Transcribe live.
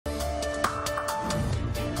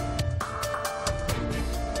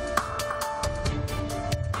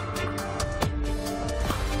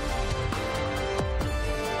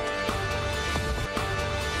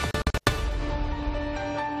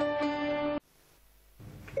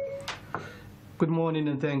Good morning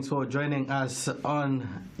and thanks for joining us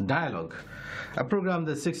on Dialogue, a program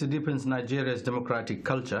that seeks to deepen Nigeria's democratic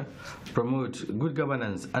culture, promote good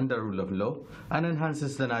governance and the rule of law, and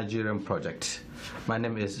enhances the Nigerian project. My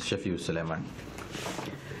name is Shafiu Suleiman.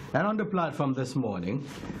 And on the platform this morning,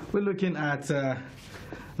 we're looking at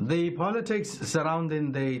the politics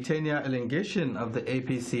surrounding the tenure elongation of the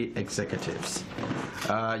APC executives.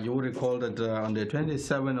 You will recall that on the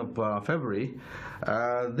 27th of February,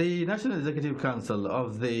 the National Executive Council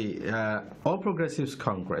of the All Progressives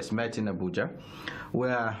Congress met in Abuja,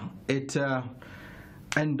 where it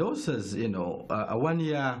endorses, a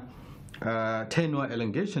one-year tenure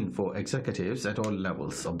elongation for executives at all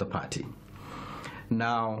levels of the party.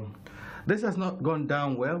 Now, this has not gone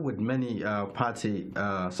down well with many party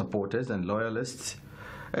supporters and loyalists.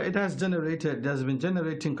 It has been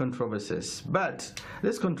generating controversies, but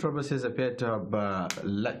these controversies appear to have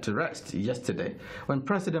led to rest yesterday when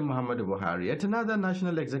President Muhammadu Buhari, at another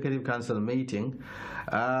National Executive Council meeting,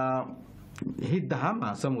 hit the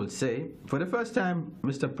hammer, some would say. For the first time,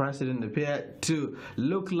 Mr. President appeared to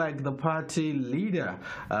look like the party leader,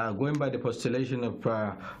 going by the postulation of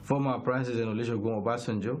former President Olusegun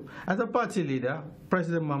Obasanjo. As a party leader,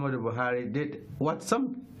 President Muhammadu Buhari did what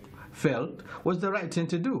some felt was the right thing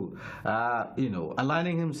to do,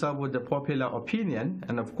 aligning himself with the popular opinion.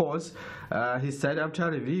 And of course, he said after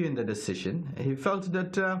reviewing the decision, he felt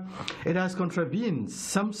that it has contravened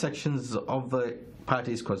some sections of the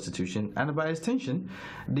party's constitution and by extension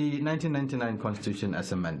the 1999 constitution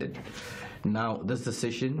as amended. Now, this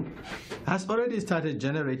decision has already started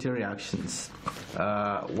generating reactions.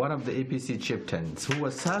 One of the APC chieftains, who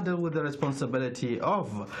was saddled with the responsibility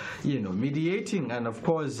of, mediating and, of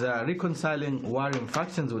course, reconciling warring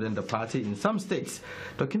factions within the party in some states,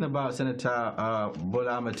 talking about Senator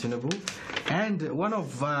Bola Ahmed Tinubu, and one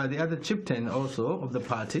of the other chieftains also of the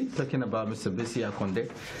party, talking about Mr. Bisi Akonde,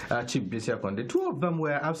 Chief Bisi Akonde. Two of them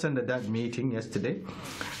were absent at that meeting yesterday.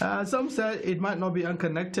 Some said it might not be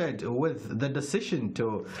unconnected with the decision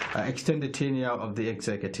to extend the tenure of the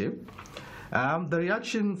executive. The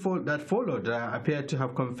reaction that followed appeared to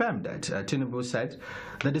have confirmed that. Tinubu said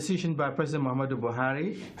the decision by President Muhammadu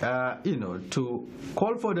Buhari, to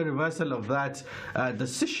call for the reversal of that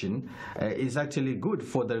decision is actually good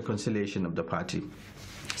for the reconciliation of the party.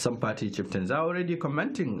 Some party chieftains are already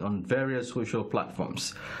commenting on various social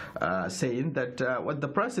platforms, saying that what the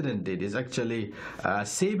president did is actually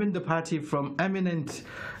saving the party from imminent,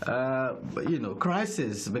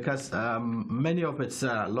 crisis, because many of its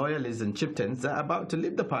loyalists and chieftains are about to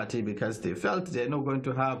leave the party because they felt they're not going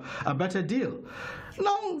to have a better deal.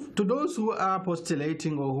 Now, to those who are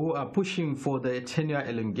postulating or who are pushing for the tenure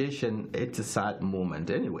elongation, it's a sad moment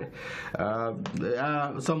anyway.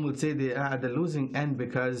 Some would say they are at the losing end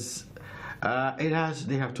because they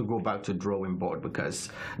have to go back to drawing board because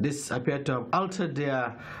this appeared to have altered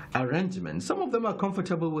their arrangement. Some of them are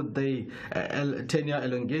comfortable with the tenure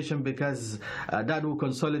elongation because that will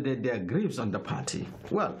consolidate their griefs on the party.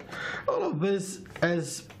 Well, all of this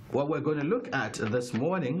is what we're going to look at this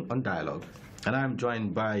morning on Dialogue. And I'm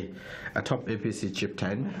joined by a top APC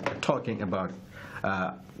chieftain talking about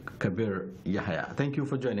Kabir Yahaya. Thank you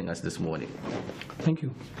for joining us this morning. Thank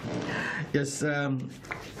you. Yes,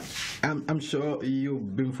 I'm sure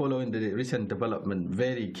you've been following the recent development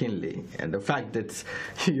very keenly, and the fact that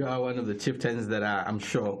you are one of the chieftains that I'm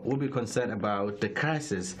sure will be concerned about the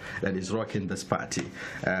crisis that is rocking this party,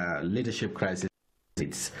 leadership crisis.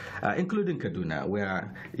 Including Kaduna,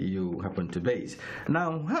 where you happen to base.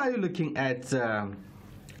 Now, how are you looking at the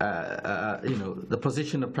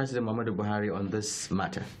position of President Muhammadu Buhari on this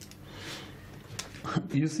matter?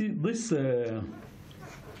 You see, this,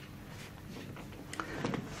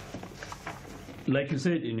 like you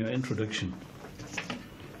said in your introduction,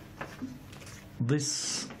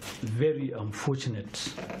 this very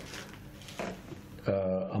unfortunate,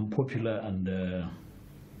 unpopular, and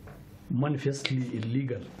manifestly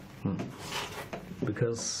illegal,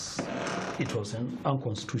 because it was an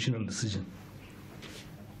unconstitutional decision,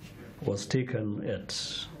 was taken at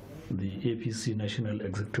the APC National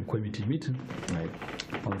Executive Committee meeting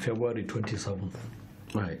on February 27th.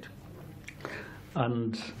 Right.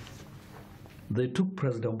 And they took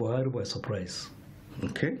President Buhari by surprise.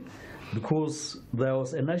 Okay. Because there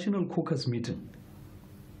was a national caucus meeting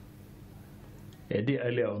a day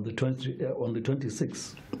earlier on the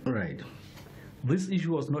 26th. Right. This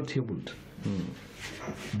issue was not tabled.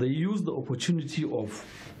 They used the opportunity of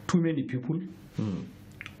too many people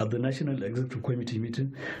at the National Executive Committee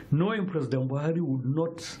meeting, knowing President Buhari would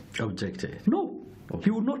not object. No, he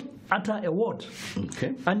would not utter a word.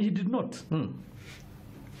 Okay. And he did not.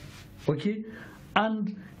 Okay.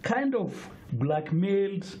 and kind of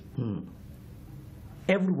blackmailed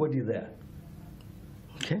everybody there.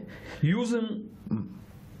 Okay. Using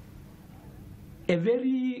a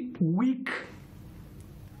very weak,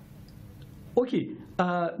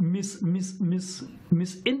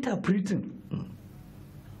 misinterpreting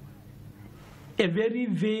a very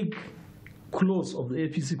vague clause of the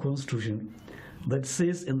APC constitution that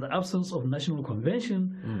says, in the absence of national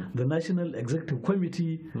convention, the National Executive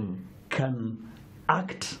Committee can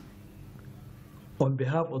act on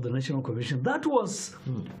behalf of the National Convention. That was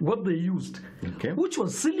what they used, which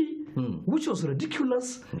was silly, which was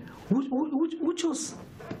ridiculous, which was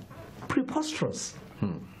preposterous.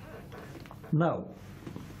 Now,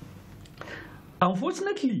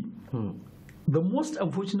 unfortunately, the most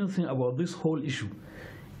unfortunate thing about this whole issue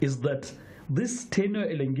is that this tenure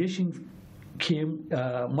elongation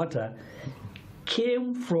matter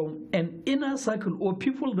came from an inner circle or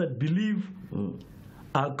people that believe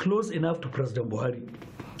are close enough to President Buhari.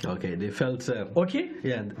 Okay, they felt... okay?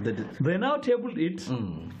 Yeah. They now tabled it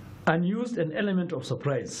and used an element of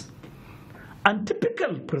surprise. And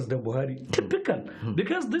typical President Buhari, typical,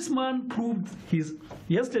 because this man proved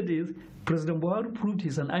yesterday, President Buhari proved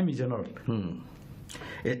he's an army general.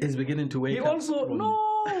 It's beginning to wake up. He also, no,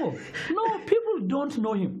 people don't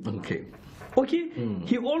know him. Okay,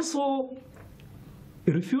 he also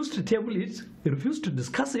refused to table it, he refused to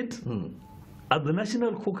discuss it at the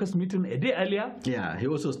National Caucus meeting a day earlier. Yeah, he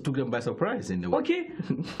also took them by surprise in the way. Okay,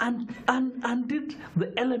 and did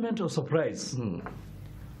the element of surprise,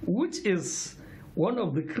 which is one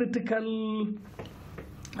of the critical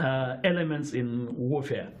elements in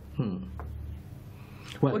warfare.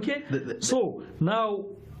 Well, okay, so now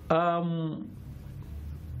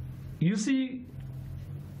you see,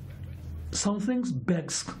 some things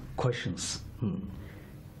begs questions.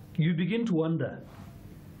 You begin to wonder,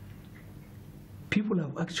 people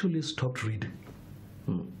have actually stopped reading.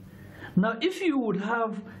 Now, if you would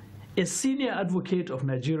have a senior advocate of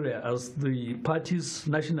Nigeria as the party's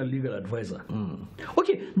national legal advisor.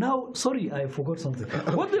 Okay, now, sorry, I forgot something.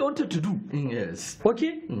 What they wanted to do,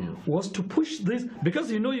 was to push this, because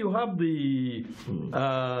you know you have the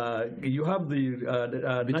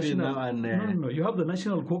national you have the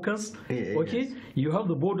National Caucus, you have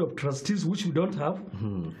the Board of Trustees, which you don't have,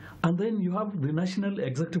 and then you have the National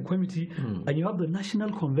Executive Committee, and you have the National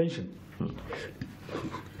Convention.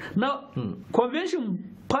 Now,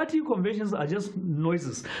 party conventions are just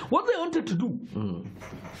noises. What they wanted to do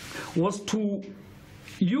was to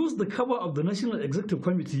use the cover of the National Executive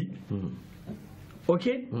Committee,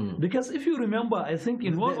 because if you remember, I think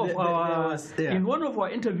in one of our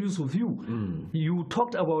interviews with you, you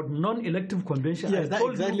talked about non-elective convention. Yes, that's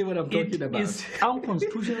exactly what I'm talking about. It is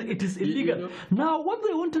unconstitutional. It is illegal. Now, what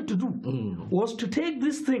they wanted to do was to take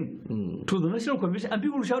this thing to the National Convention, and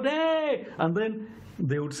people would shout, "Hey!" and then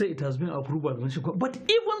they would say it has been approved by the National Convention. But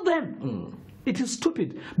even then, it is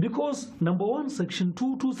stupid, because number one, Section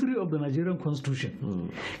 223 of the Nigerian Constitution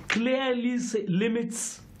clearly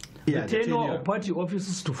limits the tenure of party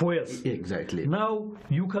officers to 4 years. Exactly. Now,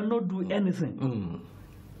 you cannot do anything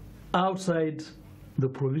outside the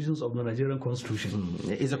provisions of the Nigerian Constitution.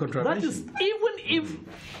 It's a contradiction. That is, even if,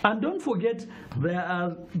 and don't forget,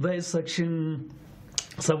 there is Section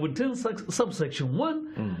 17 subsection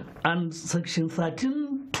 1 and Section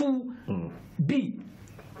 13(2)(b)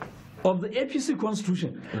 of the APC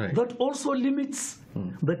Constitution that also limits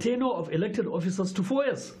the tenure of elected officers to 4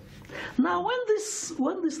 years. Now, when this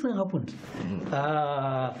thing happened,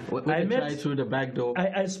 I tried through the back door.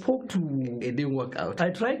 I spoke to. It didn't work out. I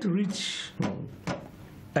tried to reach.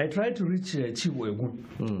 Chibu Egun.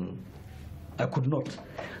 I could not.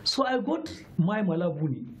 So I got my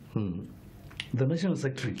Malabuni, the National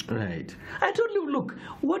Secretary. Right. I told him, look,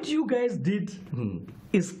 what you guys did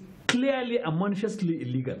is clearly and manifestly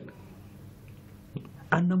illegal.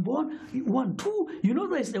 And number one, two, you know,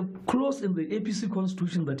 there's a clause in the APC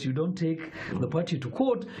Constitution that you don't take the party to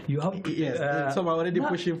court. You have to. Yes, some are already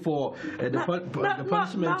pushing for the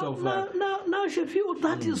punishment of. Now, Shafiu,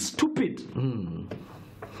 that is stupid.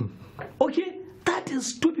 Okay, that is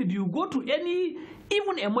stupid. You go to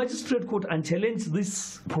even a magistrate court and challenge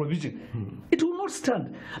this provision, it will not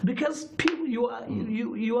stand, because people, your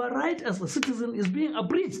right as a citizen is being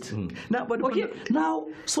abridged. Now, but now,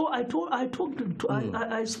 so I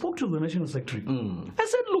spoke to the National Secretary. I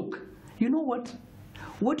said, look, you know what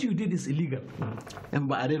you did is illegal.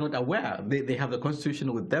 But are they not aware? They have the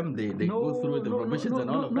Constitution with them. They go through the provisions and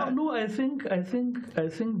all of that. No, I think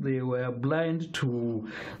they were blind to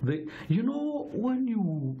the. You know, when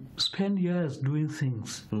you spend years doing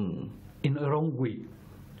things in a wrong way,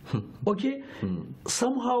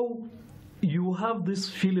 somehow you have this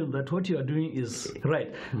feeling that what you are doing is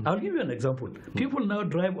right. I'll give you an example. People now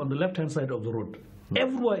drive on the left-hand side of the road,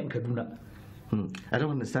 everywhere in Kaduna. I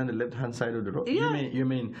don't understand the left-hand side of the road. Yeah. You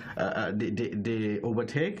mean they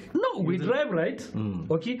overtake? No, we drive right,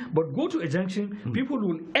 okay, but go to a junction, people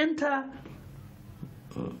will enter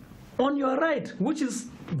on your right, which is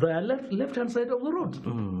the left-hand side of the road.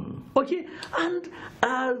 Okay, and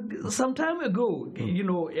some time ago, you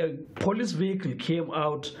know, a police vehicle came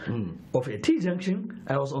out of a T junction.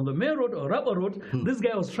 I was on the main road or rubber road. This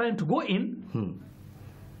guy was trying to go in.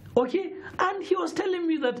 Okay, and he was telling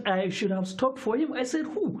me that I should have stopped for him. I said,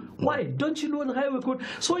 "Who? Why? Don't you know the highway code?"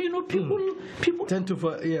 So you know, people tend to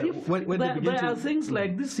when there are things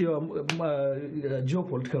like this. Your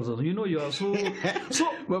geopolitical, you know, you are so.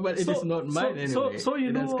 But it is not mine anyway. So you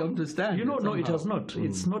it know, has come to stand. You know, no, it has not.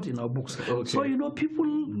 It's not in our books. Okay. So you know, people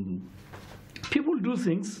do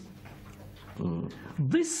things.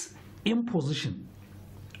 This imposition,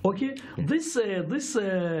 okay, this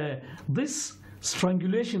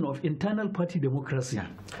strangulation of internal party democracy. Yeah.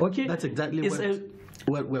 Okay, that's exactly it's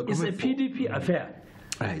what we're it's a coming PDP affair,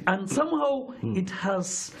 right? And somehow it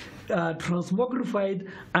has transmogrified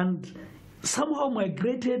and somehow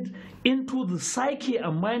migrated into the psyche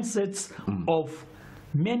and mindsets of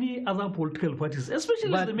many other political parties,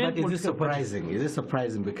 especially the main political is it surprising? parties. Is it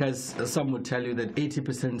surprising? Because some would tell you that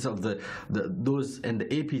 80% of those in the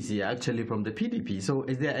APC are actually from the PDP. So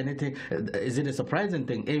is there anything? Is it a surprising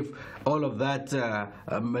thing if all of that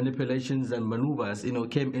manipulations and maneuvers, you know,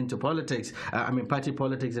 came into politics? I mean, party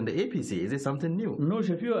politics in the APC. Is it something new? No,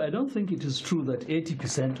 Shafio, I don't think it is true that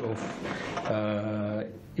 80% of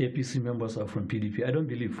APC members are from PDP. I don't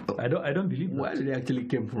believe. I don't believe that. Where did they actually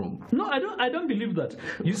came from? No, I don't believe that.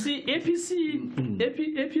 You see, APC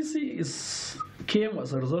came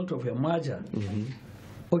as a result of a merger,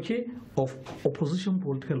 okay, of opposition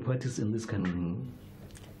political parties in this country.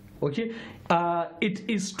 Okay, it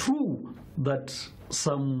is true that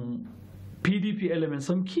some PDP elements,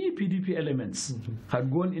 some key PDP elements, had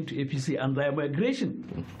gone into APC, and their migration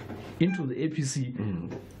into the APC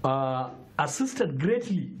assisted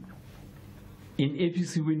greatly in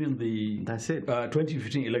APC winning the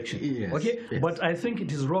 2015 election. Yes, okay, yes. But I think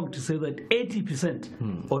it is wrong to say that 80%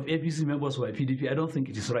 of APC members were PDP. I don't think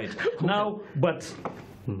it is right. Now, but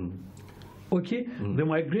okay, the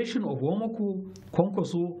migration of Womoko,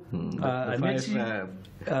 Konkoso, Amechi,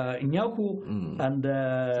 Nyaku, and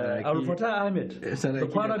Al Fatah Ahmed, the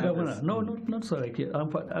Kwara governor. No, not Saraki. Al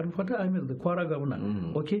Fatah Ahmed, the Kwara governor.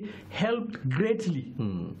 Okay, helped greatly.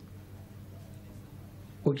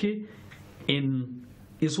 Okay,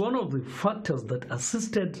 is one of the factors that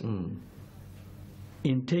assisted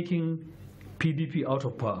in taking PDP out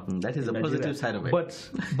of power. That is a positive side of it.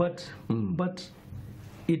 But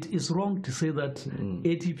it is wrong to say that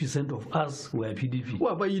 80% of us were PDP.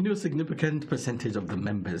 Well, but you know, significant percentage of the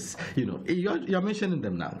members, you know, you're mentioning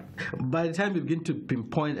them now. By the time you begin to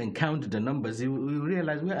pinpoint and count the numbers, you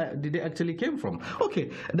realize where did they actually came from. Okay,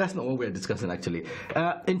 that's not what we're discussing actually.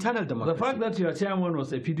 Internal democracy. The fact that your chairman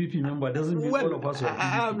was a PDP member doesn't mean all of us were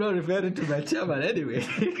PDP. I'm not referring to my chairman anyway.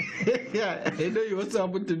 Yeah, I know you also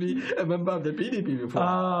happen to be a member of the PDP before.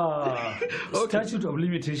 Okay. Statute of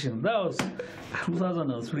limitation. That was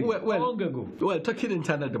 2003, long ago. Well, talking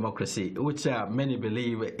internal democracy, which many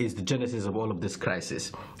believe is the genesis of all of this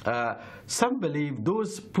crisis, some believe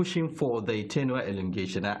those pushing for the tenure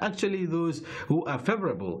elongation are actually those who are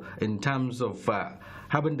favorable in terms of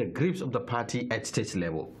having the grips of the party at state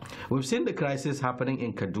level. We've seen the crisis happening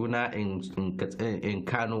in Kaduna, in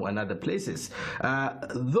Kano, and other places.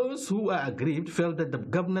 Those who are aggrieved felt that the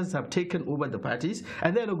governors have taken over the parties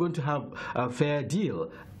and they're not going to have a fair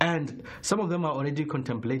deal. And some of them are already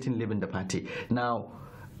contemplating leaving the party. Now,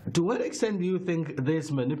 to what extent do you think this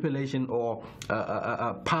manipulation or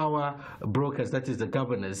power brokers, that is the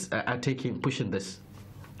governors, are pushing this?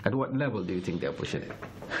 At what level do you think they're pushing it?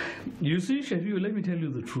 You see, Shafiu, let me tell you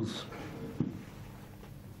the truth.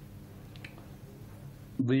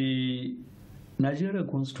 The Nigerian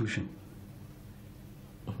Constitution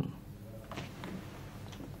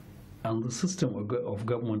and the system of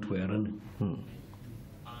government we are running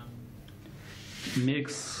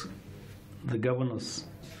makes the governors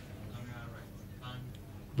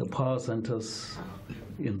the power centers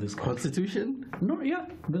in this country. Constitution? No, yeah,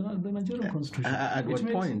 the Nigerian Constitution. At what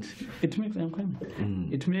point? It makes,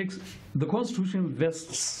 it makes, the Constitution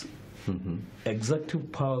vests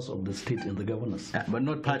executive powers of the state in the governors. But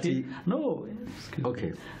not party? Okay? No.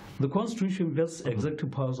 Okay. The Constitution vests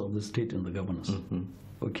executive powers of the state in the governors.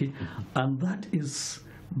 Okay? And that is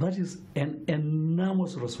an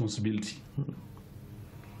enormous responsibility.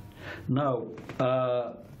 Now,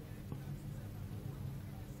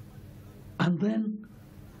 And then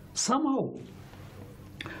somehow,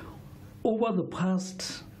 over the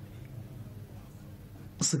past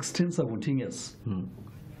 16, 17 years,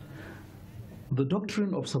 the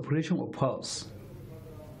doctrine of separation of powers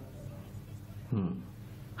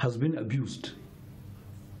has been abused.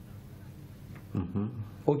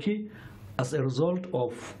 Okay, as a result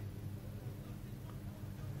of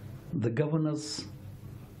the governors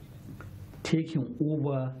taking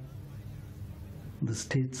over the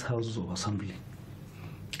state's houses of assembly.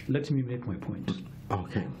 Let me make my point.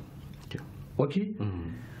 Okay. Okay?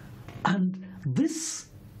 And this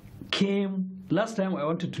came, last time I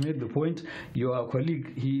wanted to make the point, your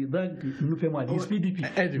colleague, that Nupeman, he's PDP.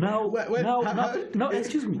 Now,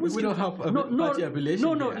 excuse me. We don't have a party affiliation.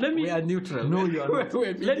 No, let me. We are neutral. No, you are not.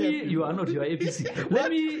 You are not. You are APC.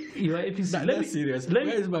 You are APC. That's serious. Where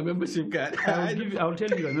is my membership card? I'll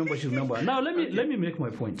tell you your membership number. Now, let me make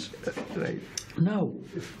my point. Right. Now,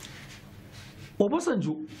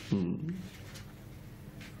 Obasanjo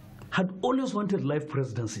had always wanted life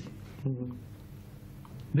presidency.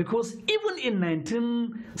 Because even in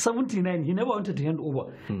 1979, he never wanted to hand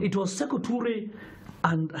over. It was Sekou Toure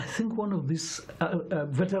and I think one of these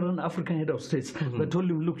veteran African head of states that told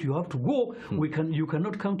him, look, you have to go. You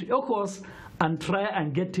cannot come to ECOWAS and try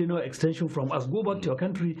and get tenure extension from us. Go back to your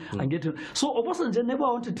country and get tenure. So Obasanjo never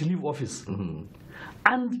wanted to leave office.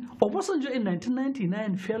 And Obasanjo in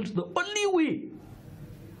 1999 felt the only way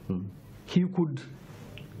he could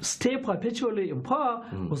stay perpetually in power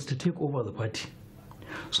was to take over the party.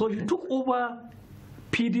 So he took over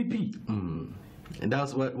PDP. And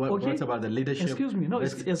that's what about the leadership? Excuse me. No,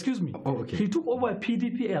 excuse me. Oh, okay. He took over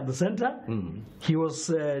PDP at the center. He was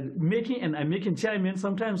making chairman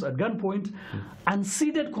sometimes at gunpoint and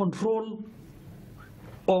ceded control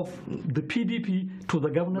of the PDP to the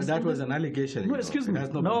governors. But that was an allegation. No, excuse me.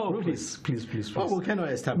 No, please. Oh, we cannot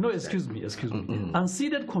establish. No, excuse me. And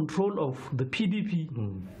ceded control of the PDP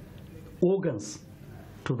organs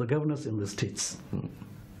to the governors in the states.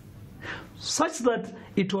 Such that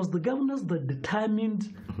it was the governors that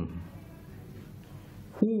determined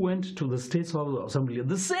who went to the States House of Assembly.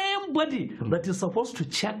 The same body that is supposed to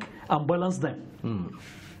check and balance them.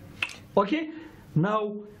 Okay?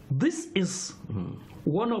 Now, this is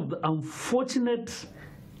one of the unfortunate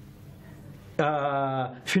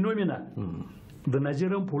phenomena the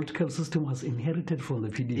Nigerian political system has inherited from the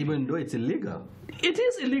PDP. Even though it's illegal? It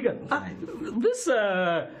is illegal.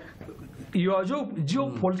 Your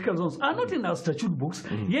geopolitical zones are not in our statute books,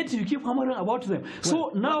 yet you keep hammering about them. So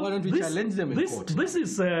now, why don't we challenge them in court? This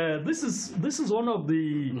is one of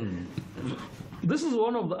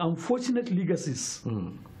the unfortunate legacies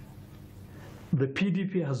the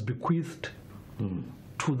PDP has bequeathed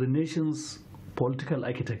to the nation's political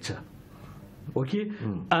architecture. Okay,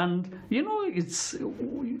 and you know it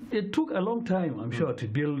took a long time, I'm sure, to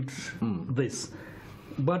build this,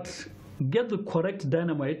 but get the correct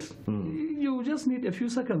dynamite, you just need a few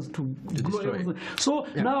seconds to blow everything. So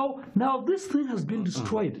now this thing has been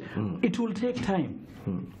destroyed. It will take time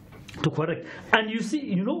to correct. And you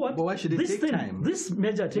know what? But why should it take time? This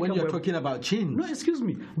measure taken when you're talking about change. No, excuse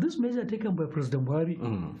me. This measure taken by President Buhari,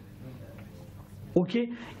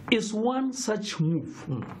 okay, is one such move.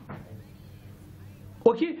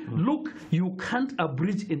 Okay, look, you can't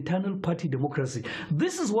abridge internal party democracy.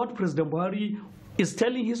 This is what President Buhari is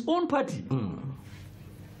telling his own party.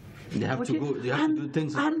 They have to go. They have to do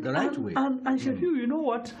things the right way. And Shafiu, you know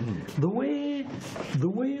what? The way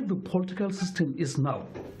the political system is now,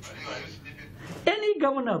 any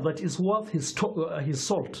governor that is worth his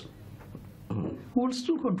salt will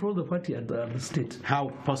still control the party at the state. How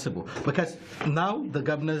possible? Because now the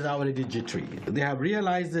governors are already jittery. They have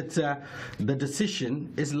realized that the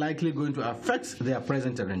decision is likely going to affect their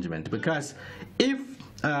present arrangement. Because if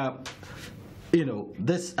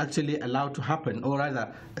this actually allowed to happen, or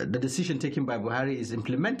rather the decision taken by Buhari is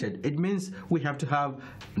implemented, it means we have to have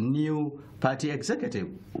new party executive,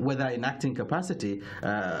 whether in acting capacity,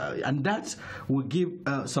 and that will give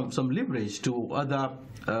some leverage to other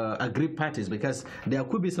aggrieved parties, because there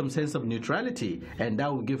could be some sense of neutrality, and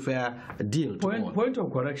that will give fair deal to all. Point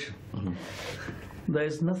of correction. There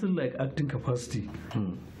is nothing like acting capacity.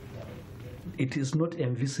 It is not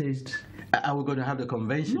envisaged. Are we going to have the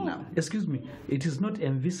convention now? Excuse me. It is not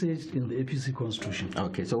envisaged in the APC constitution.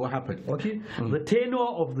 Okay, so what happened? Okay, the tenure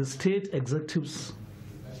of the state executives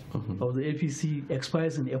of the APC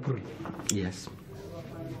expires in April. Yes.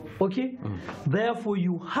 Okay, therefore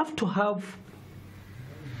you have to have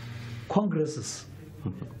congresses,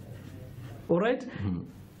 all right,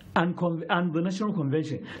 and the National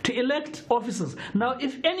Convention to elect officers. Now,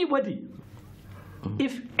 if anybody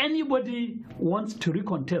if anybody wants to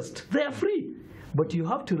recontest, they are free. But you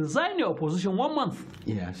have to resign your opposition 1 month.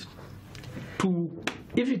 Yes.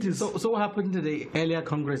 If it is so what happened to the earlier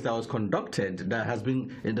Congress that was conducted, that has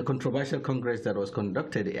been in the controversial Congress that was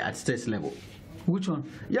conducted at state level? Which one?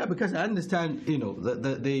 Yeah, because I understand,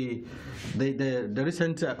 the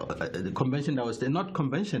recent convention that was not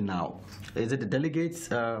convention now. Is it the delegates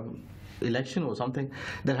election or something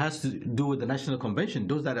that has to do with the national convention?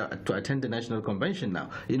 Those that are to attend the national convention now,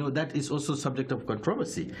 that is also subject of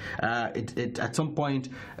controversy. It at some point.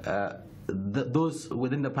 Those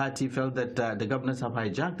within the party felt that the governors have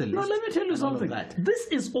hijacked the list. No, let me tell you something. This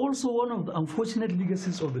is also one of the unfortunate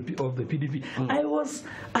legacies of the PDP.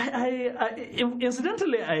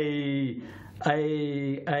 Incidentally,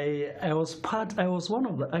 I was one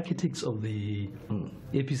of the architects of the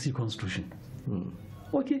APC constitution.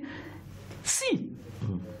 Okay, see,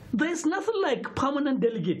 there is nothing like permanent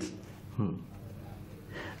delegate.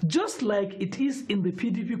 Just like it is in the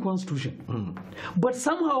PDP constitution, but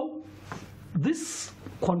somehow. This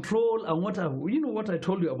control and what I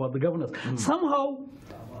told you about the governors, somehow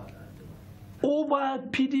over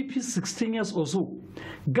PDP 16 years or so,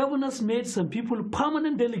 governors made some people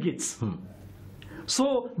permanent delegates.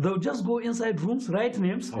 So they'll just go inside rooms, write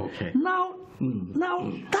names. Okay. Now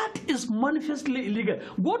that is manifestly illegal.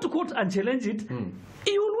 Go to court and challenge it,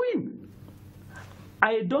 you will win.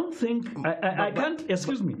 I don't think I can't.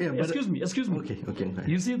 Excuse me. Okay.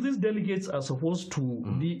 You see, these delegates are supposed to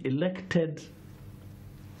be elected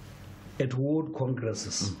at world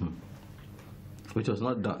congresses, which was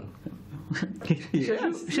not done.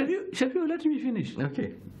 Shall you let me finish?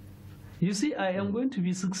 Okay. You see, I am going to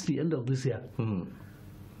be 60 end of this year.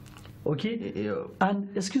 Okay. Yeah. And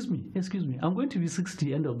excuse me. I'm going to be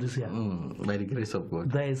 60 end of this year. By the grace of God.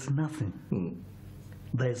 There is nothing.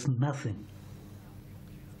 There is nothing.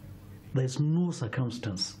 There is no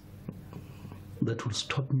circumstance that will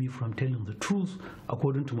stop me from telling the truth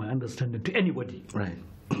according to my understanding to anybody. Right.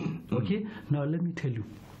 Okay? Now let me tell you.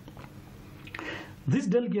 These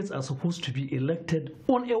delegates are supposed to be elected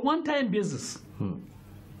on a one-time basis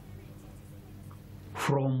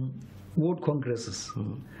from world congresses.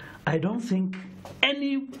 I don't think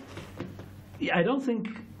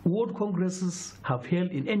world congresses have held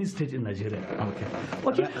in any state in Nigeria.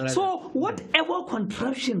 Okay. So whatever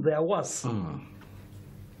contraption there was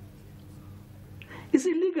is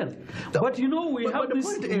illegal. But we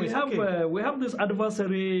have this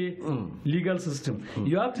adversary legal system.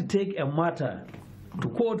 You have to take a matter to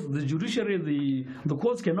court. The judiciary, the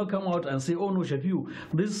courts cannot come out and say, "Oh no, Shafiu,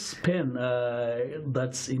 this pen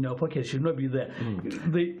that's in your pocket should not be there."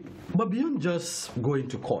 But beyond just going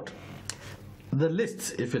to court, the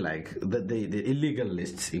lists, if you like, the illegal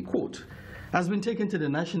lists in court, has been taken to the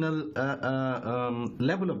national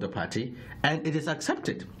level of the party, and it is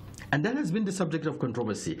accepted. And that has been the subject of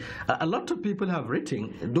controversy. A lot of people have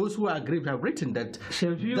written, those who are aggrieved have written that...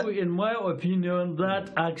 in my opinion,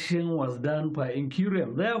 that action was done by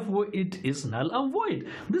incurium. Therefore, it is null and void.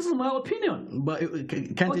 This is my opinion. But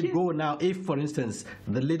can't it go now if, for instance,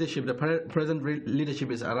 the leadership, the present leadership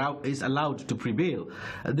is allowed to prevail?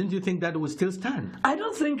 Didn't you think that would still stand? I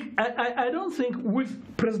don't think with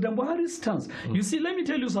President Buhari's stance. You see, let me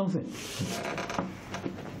tell you something.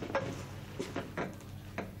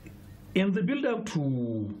 In the build-up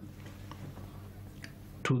to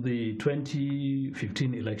the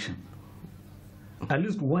 2015 election, at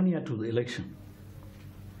least 1 year to the election,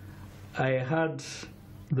 I had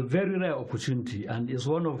the very rare opportunity, and it's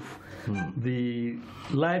one of the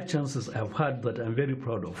life chances I've had that I'm very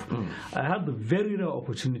proud of. I had the very rare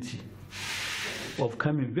opportunity of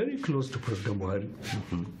coming very close to President Buhari.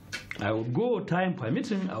 I would go, time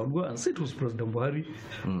permitting, I would go and sit with President Buhari,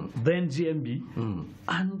 then GMB,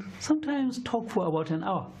 and sometimes talk for about an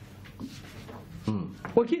hour.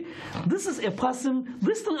 Okay, this is a person,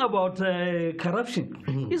 this thing about corruption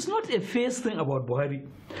is not a face thing about Buhari.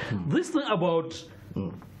 This thing about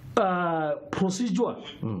procedure,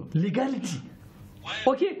 legality,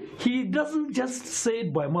 okay, he doesn't just say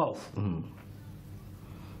it by mouth.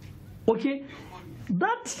 Okay,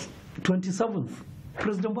 that 27th,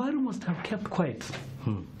 President Buhari must have kept quiet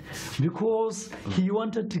because he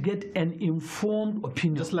wanted to get an informed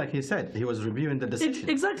opinion. Just like he said, he was reviewing the decision.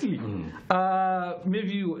 Exactly.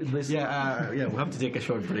 Maybe we'll have to take a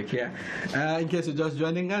short break here. In case you're just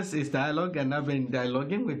joining us, it's Dialogue, and I've been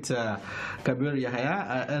dialoguing with Kabir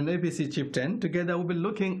Yahaya, an APC chieftain. Together we'll be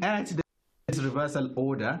looking at this reversal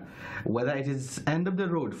order, whether it is end of the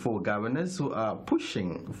road for governors who are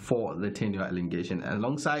pushing for the tenure elongation,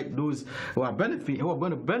 alongside those who are going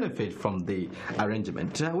to benefit from the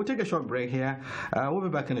arrangement. We'll take a short break here. We'll be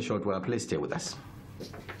back in a short while. Please stay with us.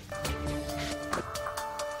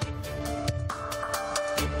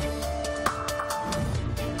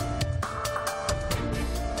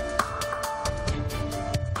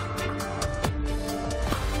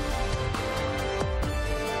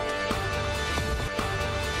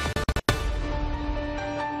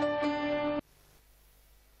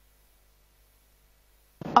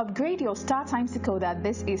 Upgrade your StarTimes decoder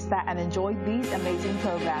this Easter and enjoy these amazing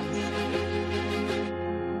programs.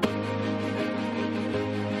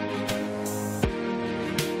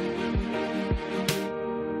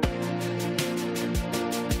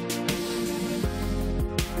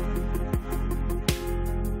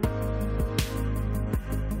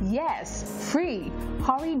 Yes, free.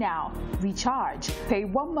 Hurry now. Recharge. Pay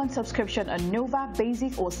 1 month subscription on Nova,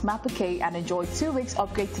 Basic or Smart Bouquet and enjoy 2 weeks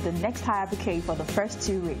upgrade to the next higher bouquet for the first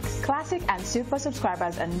 2 weeks. Classic and Super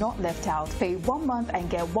subscribers are not left out. Pay 1 month and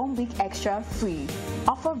get 1 week extra free.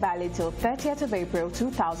 Offer valid till 30th of April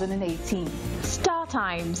 2018.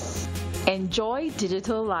 StarTimes. Enjoy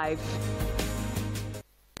digital life.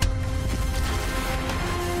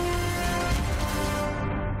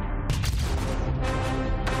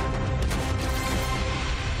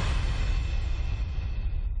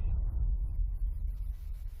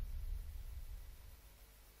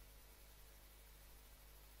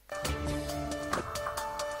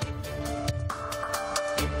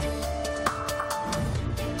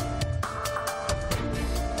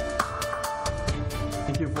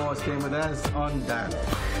 Thank you for staying with us on Dialogue.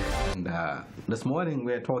 And this morning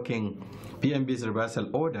we're talking PMB's reversal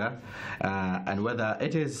order and whether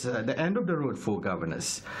it is the end of the road for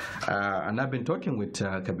governors. And I've been talking with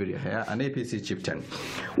Kabir Yahaya, an APC chieftain.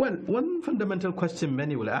 Well, one fundamental question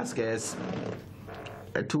many will ask is,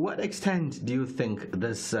 to what extent do you think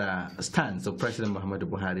this stance of President Muhammadu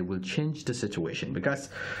Buhari will change the situation? Because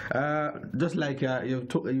just like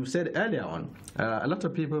you said earlier on, a lot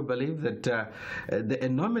of people believe that the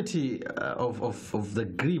enormity of the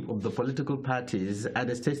grip of the political parties at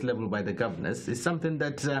the state level by the governors is something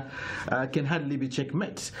that can hardly be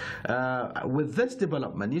checkmate. With this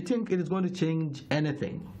development, you think it is going to change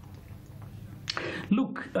anything?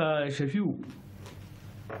 Look, Shafiu,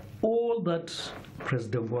 all that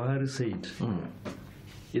President Buhari said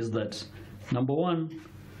is that, number one,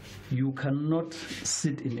 you cannot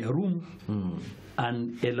sit in a room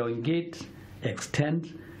and elongate,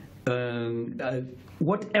 extend,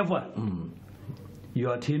 whatever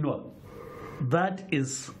your tenure. That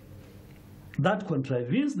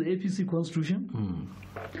contravenes the APC constitution,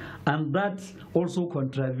 and that also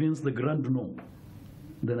contravenes the grand norm,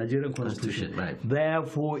 the Nigerian constitution. Right.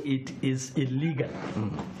 Therefore, it is illegal.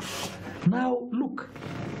 Now, look,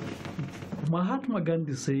 Mahatma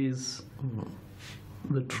Gandhi says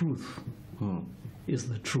the truth is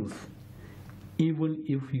the truth, even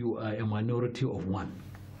if you are a minority of one.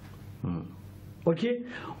 Okay?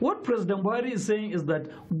 What President Buhari is saying is that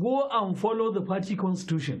go and follow the party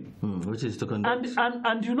constitution. Which is to conduct.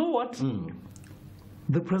 And you know what?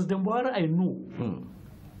 The President Buhari I know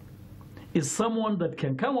is someone that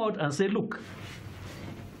can come out and say, look,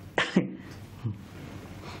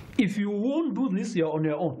 if you won't do this, you're on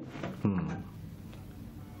your own.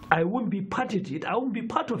 I won't be part of it. I won't be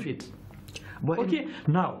part of it. But okay,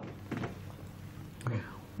 now,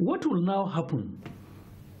 what will now happen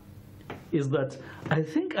is that I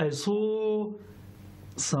think I saw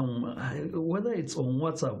some, whether it's on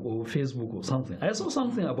WhatsApp or Facebook or something, I saw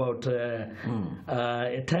something about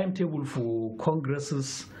a timetable for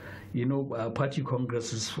congresses, party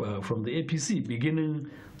congresses from the APC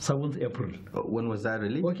beginning 7th April. When was that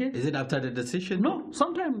released? Okay. Is it after the decision? No,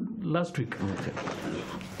 sometime last week. Okay.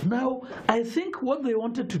 Now, I think what they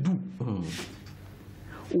wanted to do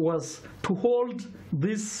was to hold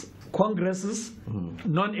these congresses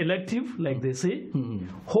non-elective, like they say,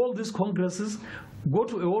 hold these congresses, go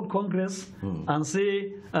to a World Congress and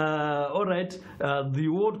say, all right, the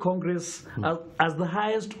World Congress, as the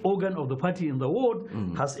highest organ of the party in the world,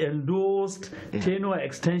 has endorsed tenure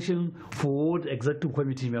extension for World Executive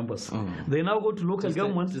Committee members. They now go to local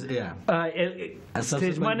governments,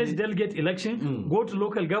 stage-managed delegate election, go to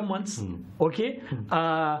local governments, okay,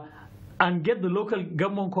 and get the local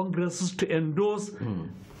government congresses to endorse.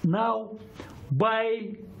 Now,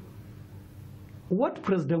 by what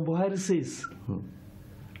President Buhari says,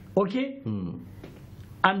 okay,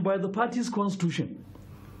 and by the party's constitution,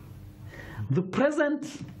 the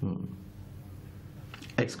present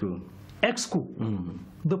Exco,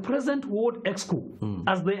 the present ward Exco,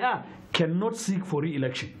 as they are, cannot seek for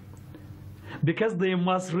re-election because they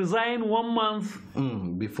must resign 1 month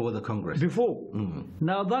before the Congress.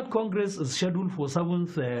 Now that Congress is scheduled for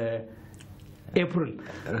 7th April.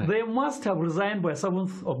 They must have resigned by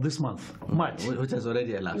 7th of this month, March. Which has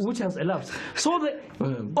already elapsed. Which has elapsed. So,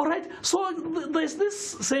 all right, so there's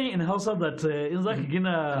this saying in Hausa that, you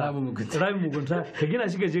know,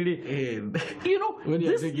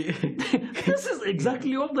 this is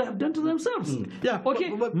exactly what they have done to themselves. Yeah.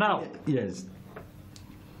 Okay, but, now. Yes.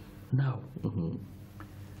 Now,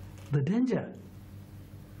 the danger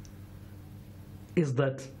is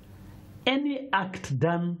that any act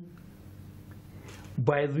done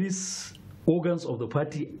by these organs of the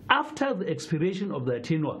party after the expiration of their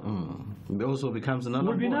tenure it also becomes null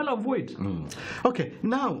will be null and void. Okay,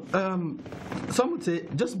 now some would say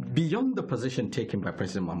just beyond the position taken by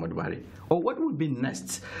President Muhammadu Buhari, or what would be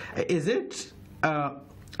next? Is it a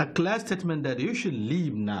clear statement that you should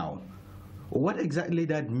leave now? What exactly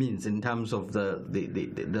that means in terms of the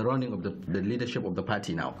running of the leadership of the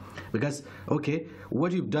party now? Because, okay,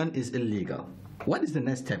 what you've done is illegal. What is the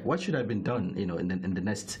next step? What should have been done, you know, in the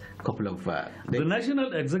next couple of days? The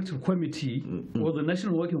National Executive Committee or the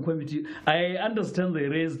National Working Committee, I understand they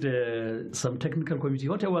raised some technical committee,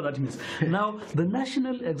 whatever that means. Now, the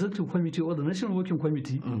National Executive Committee or the National Working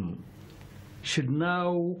Committee should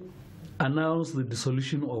now announce the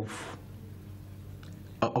dissolution of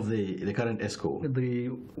the current EXCO. The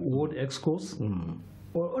ward EXCOs?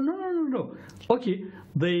 No. Okay,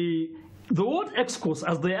 the ward EXCOs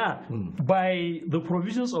as they are, by the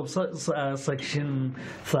provisions of section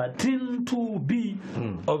 13(2)(b)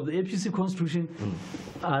 of the APC Constitution,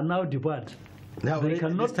 are now debarred. Now they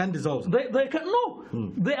cannot stand dissolved.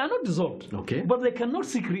 They are not dissolved. Okay, but they cannot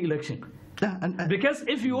seek re-election. Because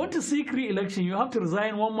if you want to seek re-election, you have to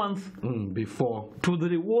resign 1 month before to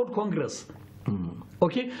the ward congress.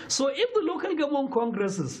 Okay, so if the local government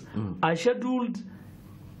congresses are scheduled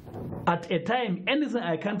at a time, anything,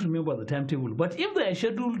 I can't remember the timetable, but if they are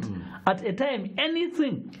scheduled at a time,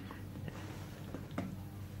 anything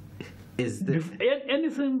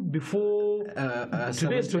anything before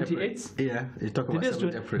today's 28th, yeah, you talk about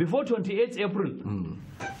 7th April. Before 28th April,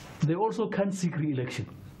 they also can't seek re-election.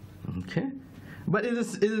 Okay. But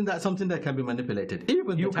isn't that something that can be manipulated?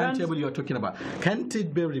 Even the timetable you're talking about, can't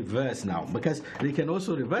it be reversed now? Because they can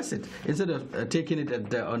also reverse it. Instead of taking it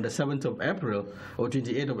on the 7th of April or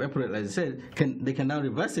 28th of April, as I said, they can now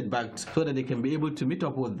reverse it back so that they can be able to meet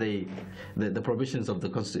up with the provisions of the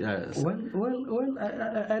Constitution. Well,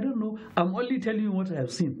 I don't know. I'm only telling you what I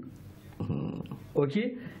have seen.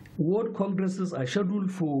 Okay? World congresses are scheduled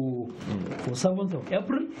for 7th of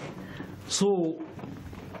April. So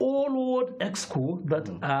all ward EXCO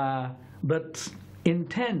that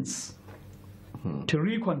intends to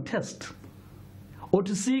recontest or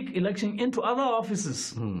to seek election into other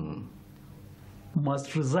offices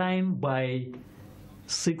must resign by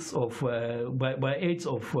 8th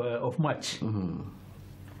of March.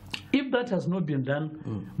 If that has not been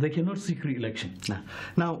done, they cannot seek re-election.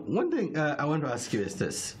 Now, one thing I want to ask you is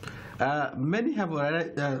this: many have already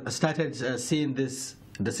started seeing this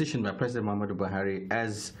decision by President Muhammadu Buhari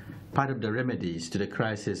as part of the remedies to the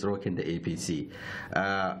crisis rocking the APC.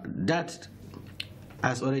 That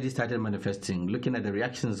has already started manifesting, looking at the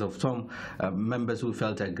reactions of some members who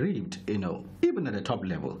felt aggrieved, you know, even at the top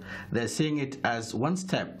level. They're seeing it as one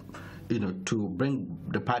step, you know, to bring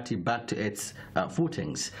the party back to its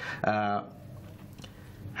footings.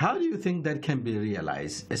 How do you think that can be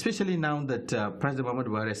realized, especially now that President Muhammadu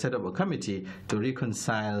Buhari set up a committee to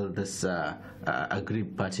reconcile this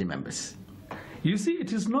aggrieved party members? You see,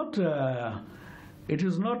 it is not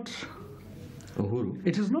Uhuru.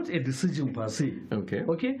 It is not a decision per se. Okay.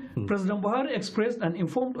 Okay. President Buhari expressed an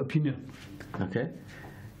informed opinion. Okay.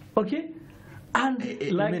 Okay. And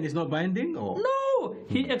you mean it's not binding, or no?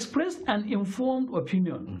 He expressed an informed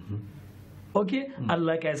opinion. Okay. And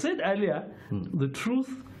like I said earlier, the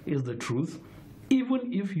truth is the truth,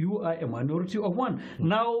 even if you are a minority of one.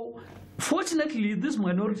 Now, fortunately, this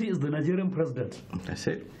minority is the Nigerian president. That's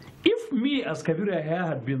it. If me as Kabir Yahaya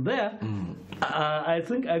had been there, I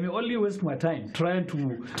think I may only waste my time trying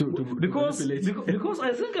to because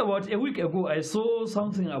I think about a week ago I saw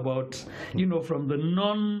something about, you know, from the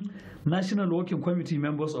non-National Working Committee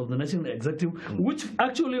members of the National Executive, which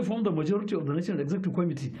actually form the majority of the National Executive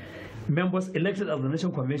Committee members elected at the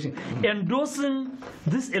National Convention, endorsing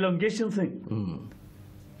this elongation thing.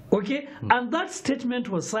 Okay, and that statement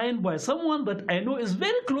was signed by someone that I know is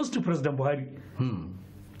very close to President Buhari.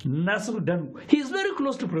 Nasser Danu. He's very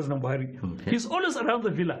close to President Buhari. Okay. He's always around the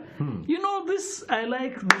villa. You know, this, I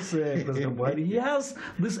like this President Buhari. He has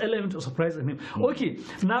this element of surprise in him. Okay,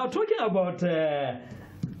 now talking about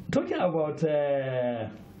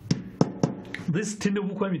this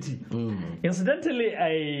Tenure committee. Incidentally,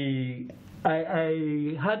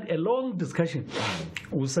 I had a long discussion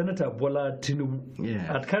with Senator Bola Tinubu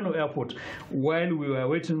at Kano Airport while we were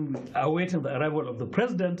awaiting the arrival of the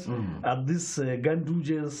president at this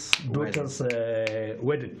Ganduje's daughter's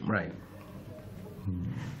wedding. Right.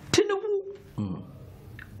 Tinubu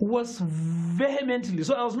was vehemently,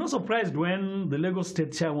 so I was not surprised when the Lagos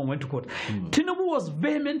State chairman went to court. Tinubu was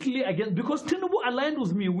vehemently against, because Tinubu aligned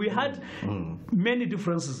with me. We had many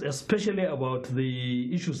differences, especially about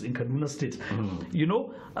the issues in Kaduna State. You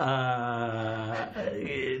know,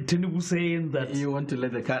 Tinubu saying that... You want to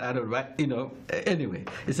let the cat out of the bag, you know, anyway,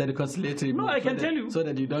 it's a reconciliatory No, I can tell you. So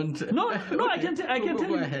that you don't... No, I can tell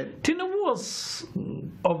you. Ahead. Tinubu was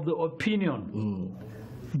of the opinion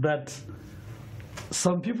that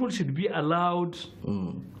some people should be allowed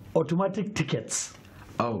automatic tickets.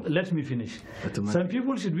 Oh. Let me finish. Some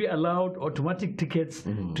people should be allowed automatic tickets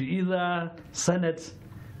to either Senate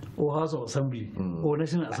or House of Assembly or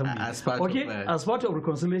National Assembly. As part as part of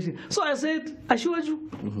reconciliation. So I said,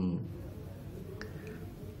 Ashwaju,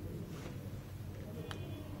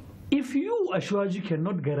 if you, Ashwaju,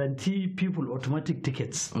 cannot guarantee people automatic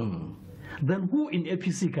tickets, then who in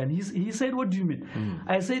APC can? He said, what do you mean?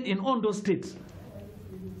 I said, in Ondo State,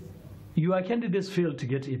 your candidates failed to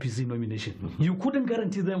get APC nomination. You couldn't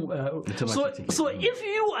guarantee them. So if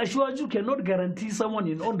you, Ashwaju, cannot guarantee someone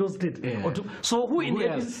in Ondo State, so who in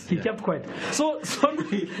APC? He kept quiet. So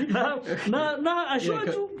now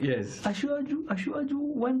Ashwaju, Ashwaju,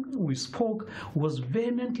 when we spoke, was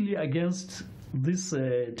vehemently against this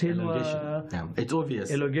Tenure, it's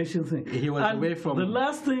obvious. Elongation thing. He was away from the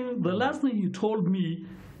last thing he told me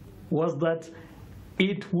was that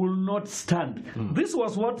it will not stand. This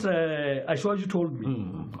was what Ashwaju told me.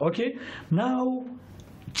 Okay, now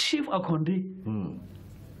Chief Akonde,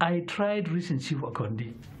 I tried reaching Chief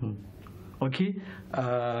Akonde. Okay,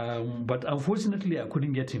 but unfortunately I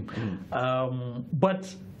couldn't get him.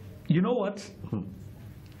 But you know what?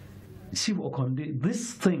 Chief Akonde,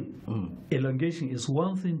 this thing, elongation, is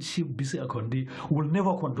one thing Chief B.C. Akonde will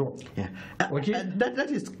never control. Yeah. Okay?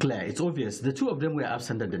 That is clear. It's obvious. The two of them were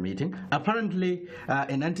absent at the meeting, apparently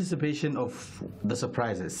in anticipation of the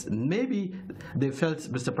surprises. Maybe they felt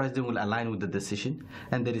Mr. President will align with the decision,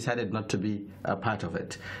 and they decided not to be a part of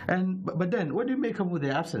it. But then, what do you make of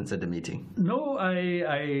their absence at the meeting? No,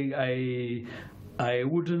 I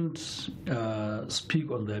wouldn't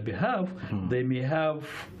speak on their behalf. They may have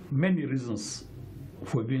many reasons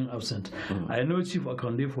for being absent. I know Chief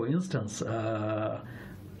Akonde, for instance,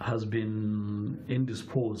 has been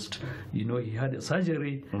indisposed. You know, he had a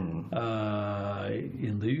surgery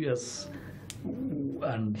in the U.S.,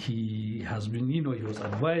 and he has been, you know, he was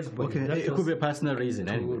advised by the doctors. It could be a personal reason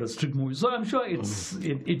to anyway. restrict movies. So I'm sure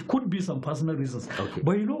it could be some personal reasons. Okay.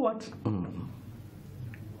 But you know what?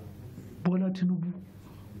 Bola Tinubu,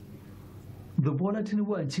 the Bola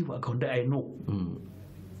Tinubu and Chief Akonde I know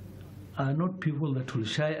are not people that will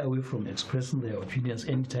shy away from expressing their opinions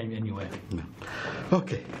anytime, anywhere. No.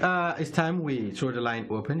 Okay, it's time we throw the line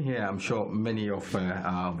open here. I'm sure many of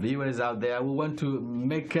our viewers out there will want to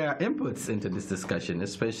make inputs into this discussion,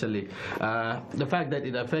 especially the fact that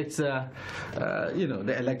it affects, you know,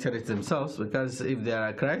 the electorates themselves, because if there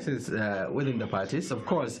are crises within the parties, of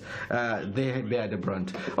course, they bear the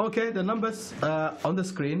brunt. Okay, the numbers on the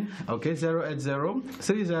screen. Okay,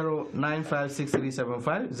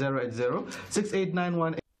 080-3095-6375,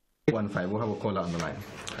 080-6891-815. We'll have a caller on the line.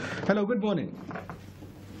 Hello, good morning.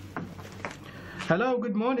 Hello,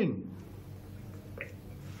 good morning.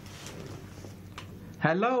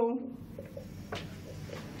 Hello.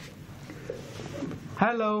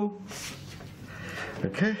 Hello.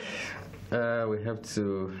 Okay. We have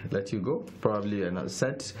to let you go. Probably you're not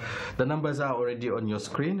set. The numbers are already on your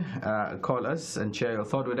screen. Call us and share your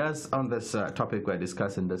thought with us on this topic we're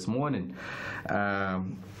discussing this morning.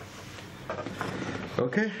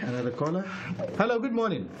 Okay, another caller. Hello, good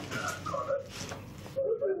morning.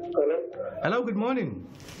 Hello. Hello, good morning.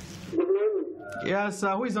 Good morning. Yes,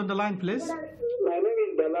 who is on the line, please? My name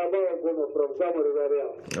is Balaba Ogomo from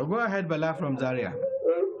Zaria. Go ahead, Bala from Zaria.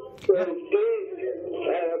 Concerning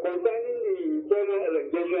the general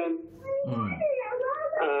elongation,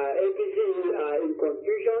 APC in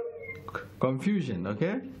confusion. Confusion,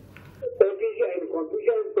 okay? APC in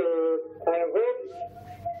confusion, so I hope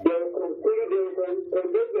they will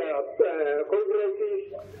conduct their conferences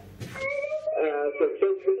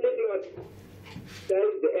successfully. That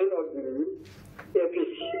is the end of the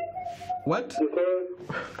APC. What? Because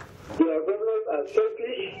their governors are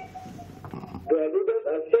selfish, their leaders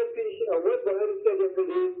are selfish, and what Buhari said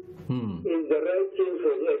yesterday is the right thing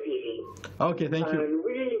for the APC. Okay, thank you. And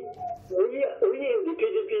we in the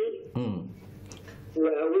PDP, we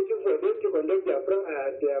are waiting for them to conduct their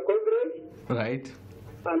congress. Right.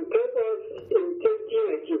 And take us in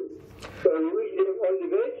 2019. So we wish them all the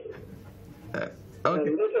best. Okay.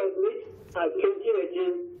 And let us meet at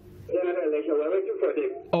 2019 general election. We are waiting for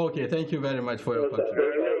them. Okay, thank you very much for your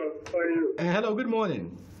contribution. Hello, good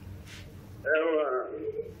morning. Hello.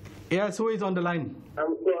 Yes, who is on the line?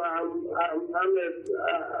 I'm Buhari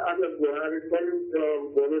calling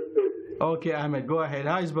from Borno State. Okay, Ahmed, go ahead.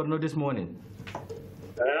 How is Borno this morning?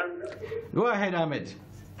 Go ahead, Ahmed.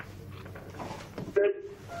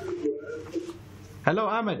 Hello,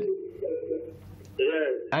 Ahmed.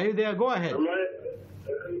 Yes. Are you there? Go ahead. Am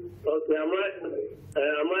I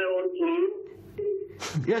on to you?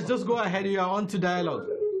 Yes, just go ahead. You are on to dialogue.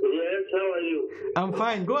 Yes, how are you? I'm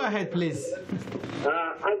fine. Go ahead, please.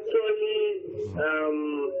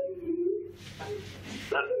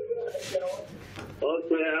 Okay, I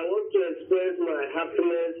want to express my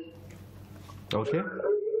happiness. Okay.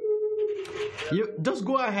 You just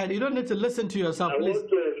go ahead. You don't need to listen to yourself, please. I want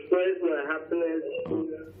to express my happiness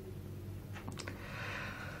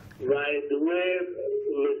by the way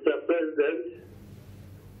Mr. President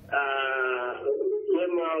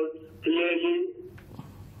came out clearly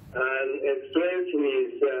and expressed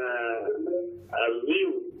his view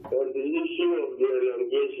on the issue of the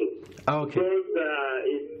elongation. Okay. Because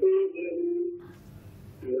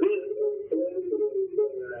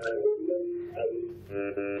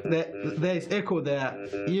there is echo there.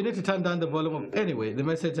 You need to turn down the volume. Anyway, the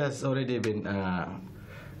message has already been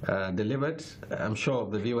delivered. I'm sure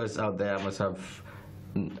the viewers out there must have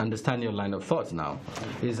understand your line of thoughts now.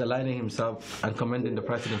 He's aligning himself and commending the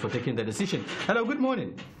president for taking the decision. Hello, good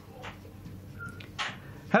morning.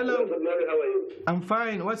 Hello. Good morning, how are you? I'm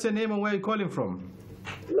fine. What's your name and where are you calling from?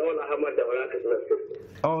 Lawal Ahmad.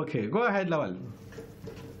 Okay, go ahead, Lawal.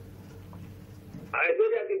 I'm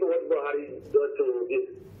very happy to what Buhari does to this.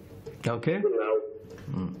 Okay. Now,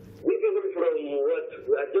 we people from what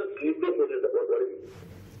we are just sleeping for this Buhari.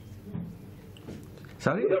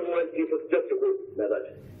 Sorry? We don't want people just to go like that.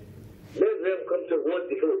 Let them come to work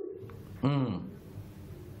before.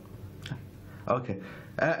 Okay.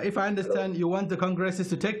 If I understand, you want the congresses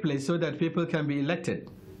to take place so that people can be elected,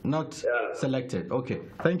 not selected. Okay.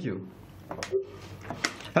 Thank you.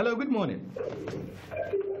 Hello, good morning.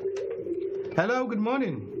 Hello, good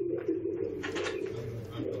morning.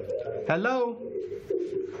 Hello.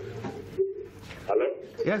 Hello?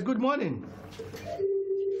 Yes, good morning.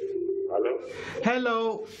 Hello?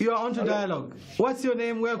 Hello, you are on to dialogue. What's your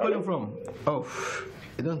name? Where are you calling from? Oh,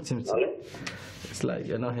 you don't seem to. Hello? It's like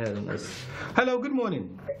you're not hearing us. Hello, good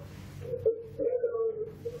morning.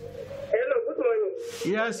 Hello, good morning.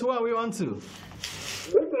 Yes, who are we on to?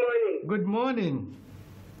 Good morning. Good morning.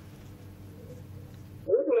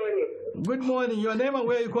 Good morning. Good morning. Your name and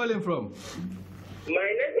where are you calling from? My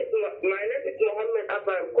name is Mohammed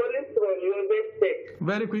Abba. I'm calling from Yobe State.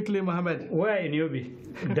 Very quickly, Mohammed. Where in Yobe?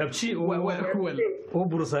 Dapchi or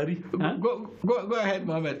Burusari? Huh? Go ahead,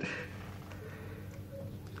 Mohammed.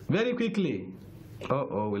 Very quickly.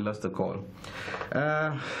 Oh, we lost the call.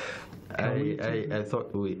 I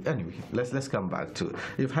thought anyway. Let's come back to.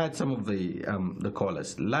 You've had some of the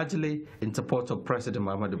callers, largely in support of President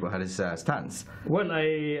Muhammadu Buhari's stance. Well,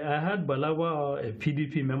 I had Balawa, a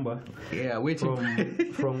PDP member. Yeah, waiting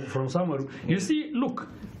from Samaru. You see, look,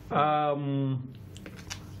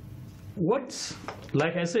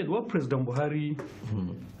 like I said, what President Buhari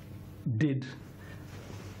did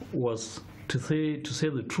was to say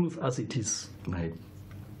the truth as it is. Right.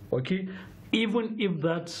 Okay? Even if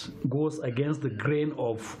that goes against the grain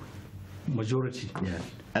of majority. Yeah.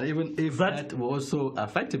 And even if that will also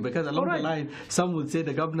affect him, because along the line, some would say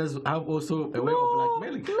the governors have also a way of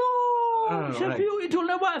blackmailing. No, Shafiu, it will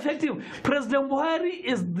never affect him. President Buhari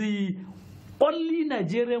is the only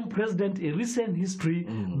Nigerian president in recent history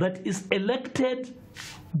that is elected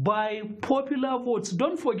by popular votes.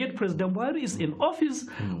 Don't forget, President Buhari is in office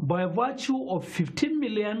by virtue of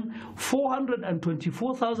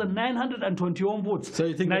 15,424,921 votes. So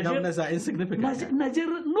you think the governors are insignificant?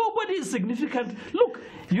 Nigeria, nobody is significant. Look,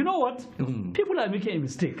 you know what? People are making a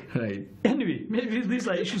mistake. Right. Anyway, maybe these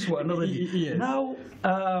are issues for another day. Yes. Now,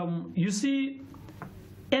 you see,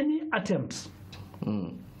 any attempts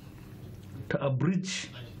to abridge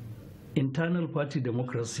internal party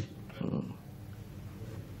democracy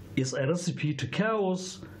is a recipe to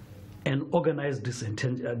chaos and organized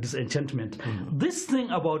disenchantment. This thing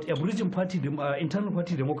about abridging internal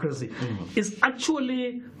party democracy is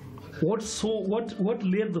actually what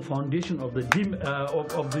laid the foundation of the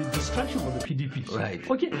destruction of the PDP. Right.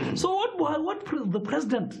 Okay. So what the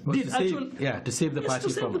president did to save the party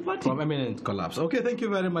from imminent collapse. Okay, thank you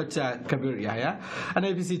very much, Kabir Yahaya. And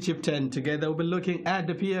ABC Chip 10 together we'll be looking at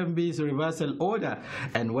the PMB's reversal order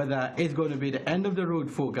and whether it's going to be the end of the road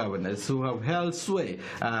for governors who have held sway,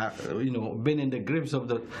 been in the grips of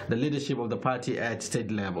the leadership of the party at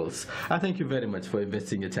state levels. I thank you very much for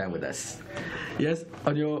investing your time with us. Yes,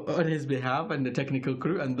 on his behalf and the technical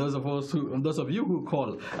crew and those of you who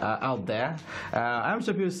call out there, I'm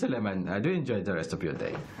Shafir Suleiman. Do enjoy the rest of your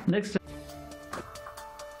day. Next.